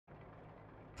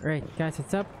Alright guys,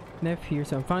 what's up? Neff here.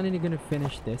 So I'm finally gonna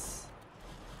finish this.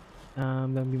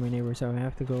 That'll be my neighbor, so I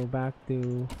have to go back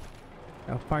to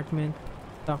the apartment,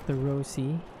 talk to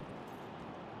Rosie.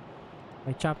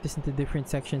 I chopped this into different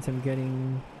sections. I'm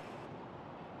getting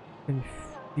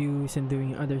confused and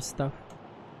doing other stuff.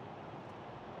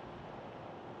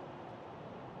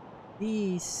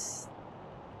 These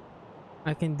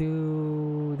I can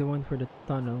do the one for the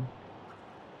tunnel.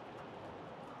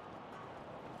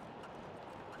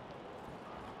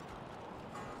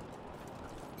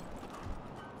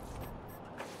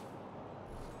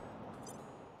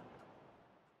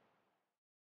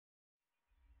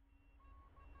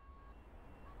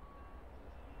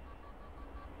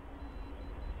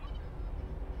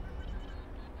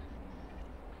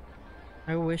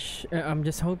 I wish, I'm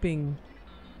just hoping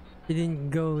he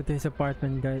didn't go to his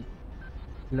apartment, got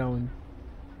alone.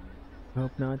 I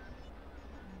hope not.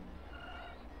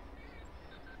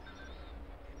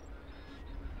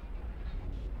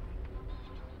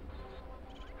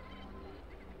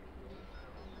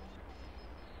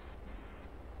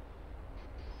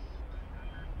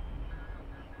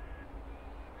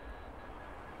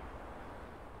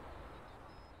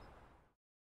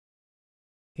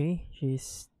 Okay, she's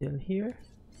still here.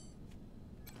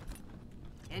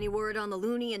 Any word on the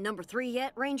loony in number 3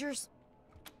 yet, Rangers?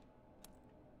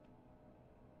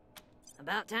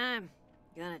 About time.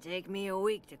 Gonna take me a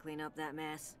week to clean up that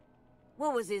mess.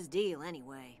 What was his deal,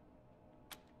 anyway?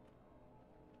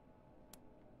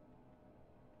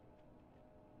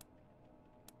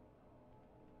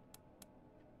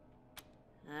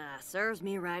 Serves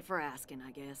me right for asking,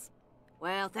 I guess.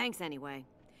 Well, thanks anyway.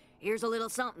 Here's a little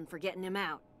something for getting him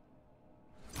out.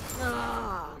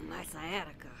 Oh, my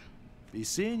sciatica. Be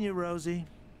seeing you, Rosie.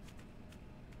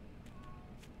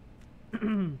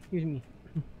 Excuse me.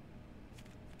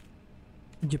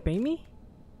 Did you pay me?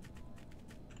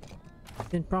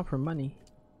 Didn't prompt for money.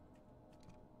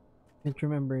 Can't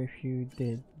remember if you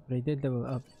did, but I did level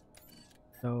up.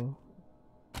 So,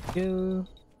 skill.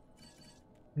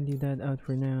 Leave that out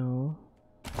for now.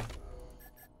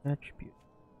 Attribute.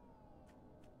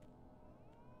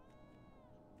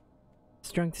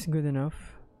 Strength is good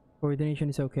enough. Coordination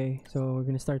is okay. So we're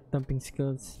gonna start dumping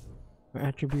skills or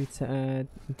attributes at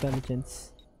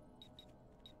intelligence.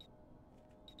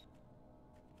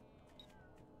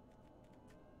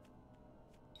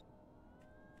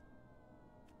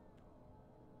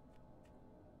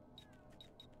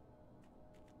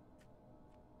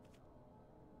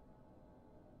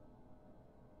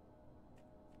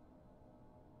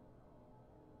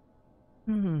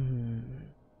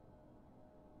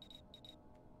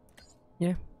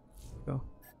 Yeah, go.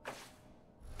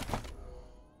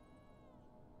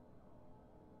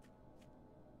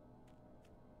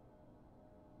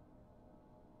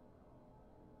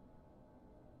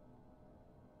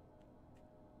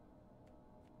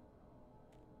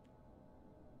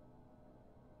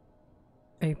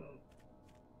 I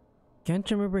can't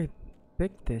remember I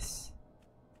picked this.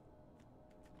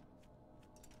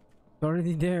 It's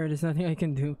already there, there's nothing I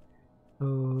can do.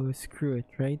 Oh, screw it,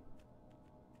 right?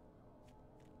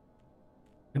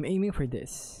 I'm aiming for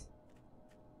this.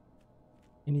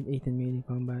 I need 8 in melee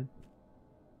combat.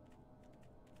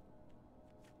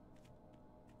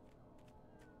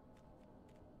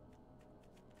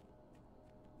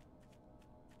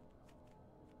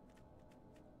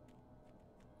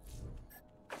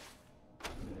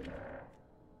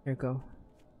 Here we go.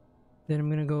 Then I'm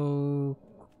gonna go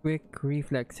quick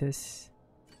reflexes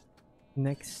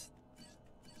next.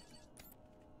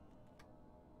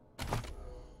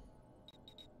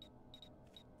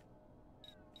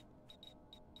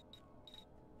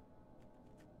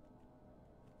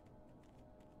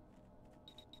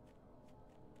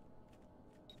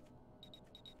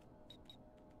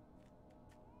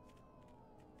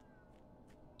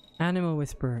 Animal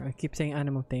Whisperer. I keep saying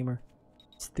Animal Tamer.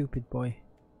 Stupid boy.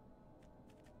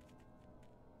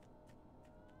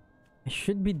 I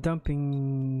should be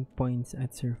dumping points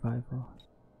at survival.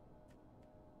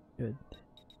 Good.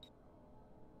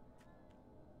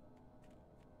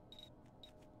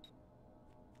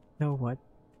 Know what?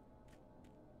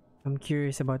 I'm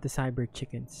curious about the cyber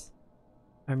chickens.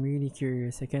 I'm really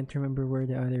curious. I can't remember where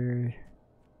the other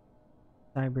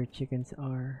cyber chickens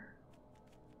are.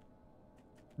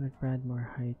 At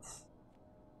Bradmore Heights.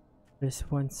 There's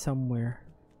one somewhere,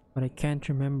 but I can't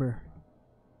remember.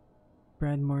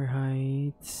 Bradmore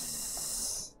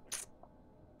Heights.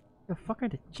 The fuck are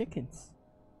the chickens?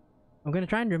 I'm gonna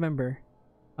try and remember.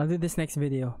 I'll do this next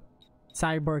video.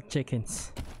 Cyborg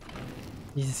chickens.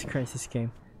 Jesus Christ, this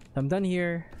game. So I'm done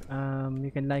here.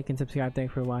 You can like and subscribe.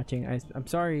 Thanks for watching. I'm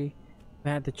sorry I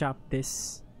had to chop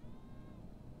this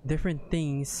different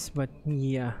things, but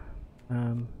yeah.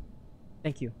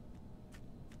 Thank you.